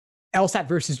LSAT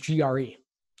versus GRE.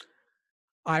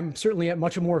 I'm certainly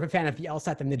much more of a fan of the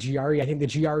LSAT than the GRE. I think the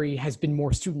GRE has been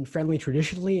more student-friendly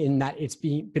traditionally in that it's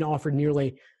been offered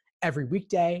nearly every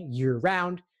weekday,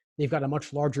 year-round. They've got a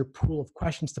much larger pool of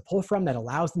questions to pull from that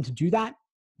allows them to do that.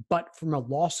 But from a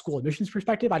law school admissions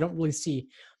perspective, I don't really see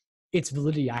its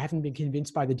validity. I haven't been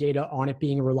convinced by the data on it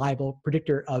being a reliable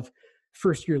predictor of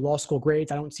first-year law school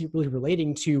grades. I don't see it really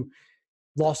relating to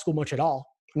law school much at all.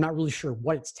 I'm not really sure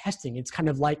what it's testing. It's kind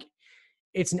of like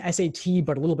it's an SAT,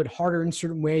 but a little bit harder in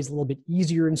certain ways, a little bit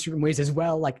easier in certain ways as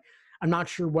well. Like, I'm not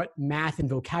sure what math and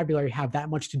vocabulary have that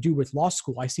much to do with law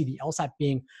school. I see the LSAT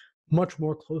being much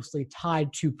more closely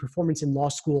tied to performance in law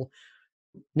school,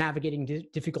 navigating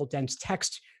difficult, dense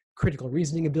text, critical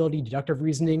reasoning ability, deductive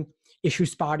reasoning, issue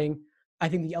spotting. I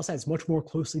think the LSAT is much more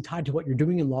closely tied to what you're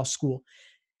doing in law school.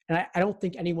 And I don't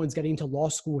think anyone's getting to law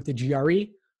school with the GRE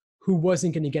who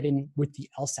wasn't going to get in with the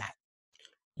LSAT.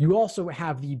 You also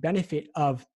have the benefit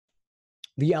of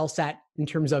the LSAT in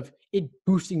terms of it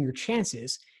boosting your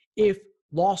chances if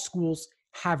law schools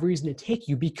have reason to take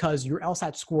you, because your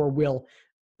LSAT score will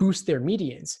boost their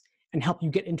medians and help you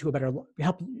get into a better,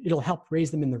 it'll help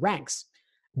raise them in the ranks.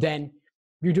 Then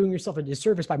you're doing yourself a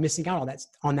disservice by missing out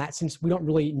on that since we don't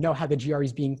really know how the GRE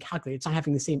is being calculated. It's not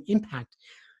having the same impact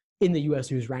in the US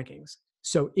News rankings.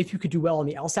 So if you could do well on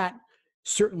the LSAT,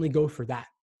 certainly go for that.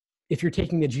 If you're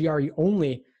taking the GRE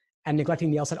only and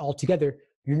neglecting the LSAT altogether,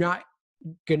 you're not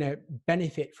going to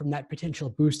benefit from that potential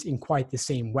boost in quite the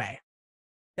same way.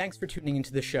 Thanks for tuning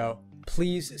into the show.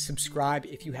 Please subscribe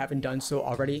if you haven't done so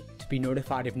already to be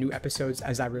notified of new episodes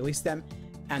as I release them.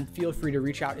 And feel free to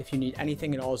reach out if you need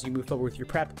anything at all as you move forward with your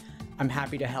prep. I'm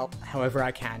happy to help however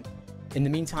I can. In the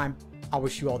meantime, I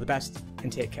wish you all the best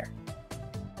and take care.